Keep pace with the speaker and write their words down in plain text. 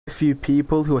few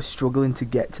people who are struggling to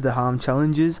get to the harm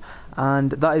challenges,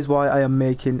 and that is why I am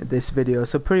making this video.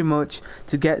 So pretty much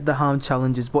to get the harm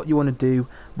challenges, what you want to do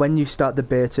when you start the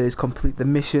beta is complete the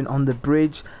mission on the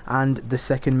bridge and the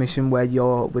second mission where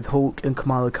you're with Hulk and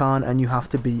Kamala Khan and you have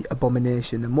to be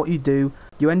Abomination. And what you do,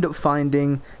 you end up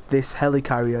finding this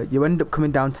helicarrier. You end up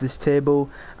coming down to this table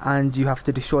and you have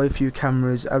to destroy a few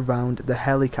cameras around the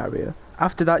helicarrier.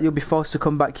 After that you'll be forced to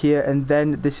come back here, and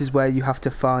then this is where you have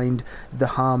to find the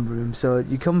harm room. So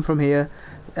you come from here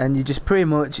and you just pretty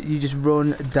much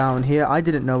run down here. I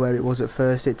didn't know where it was at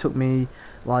first. It took me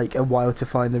like a while to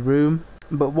find the room.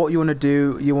 But what you want to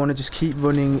do, you want to just keep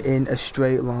running in a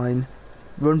straight line,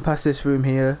 run past this room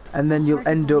here, and then you'll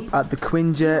end up at the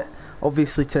Quinjet.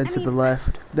 Obviously turn to the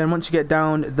left. Then once you get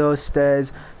down those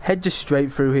stairs, head just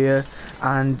straight through here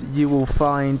and you will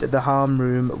find the harm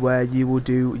room where you will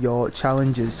do your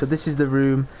challenges. So this is the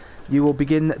room. You will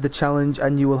begin the challenge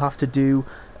and you will have to do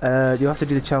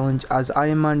the challenge as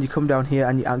Iron Man. You come down here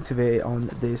and you activate it on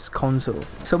this console.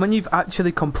 So when you've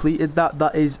actually completed that,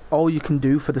 that is all you can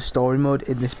do for the story mode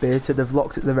in this beta. They've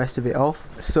locked the rest of it off.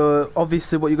 So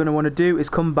obviously what you're going to want to do is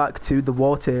come back to the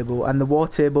war table, and the war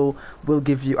table will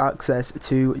give you access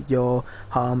to your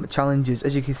harm challenges.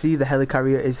 As you can see, the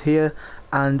helicarrier is here,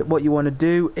 and what you want to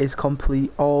do is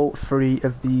complete all 3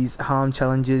 of these harm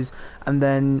challenges, and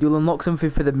then you'll unlock something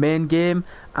for the main game,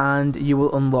 and you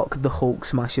will unlock the Hulk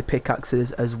Smasher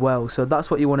pickaxes as well. So that's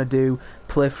what you want to do,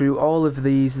 play through all of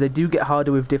these. They do get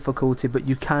harder with difficulty, but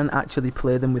you can actually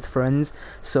play them with friends,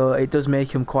 so it does make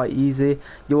them quite easy.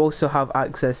 You also have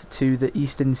access to the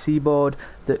Eastern Seaboard,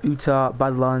 the Utah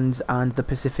Badlands, and the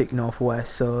Pacific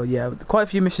Northwest. So yeah, quite a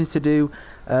few missions to do.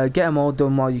 Get them all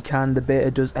done while you can. The beta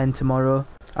does end tomorrow.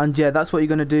 And yeah, that's what you're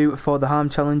going to do for the harm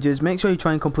challenges. Make sure you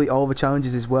try and complete all the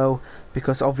challenges as well,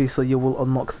 because obviously you will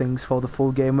unlock things for the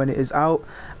full game when it is out,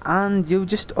 and you'll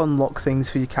just unlock things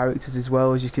for your characters as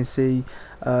well. As you can see,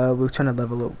 we're trying to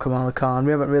level up Kamala Khan.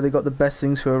 We haven't really got the best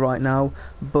things for her right now,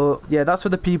 but yeah, that's for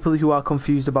the people who are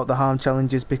confused about the harm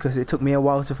challenges, because it took me a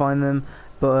while to find them.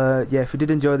 But yeah, if you did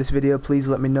enjoy this video, please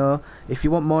let me know. If you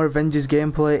want more Avengers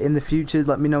gameplay in the future,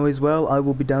 let me know as well. I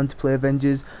will be down to play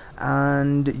Avengers.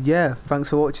 And yeah, thanks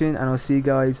for watching, and I'll see you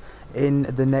guys in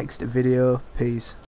the next video. Peace.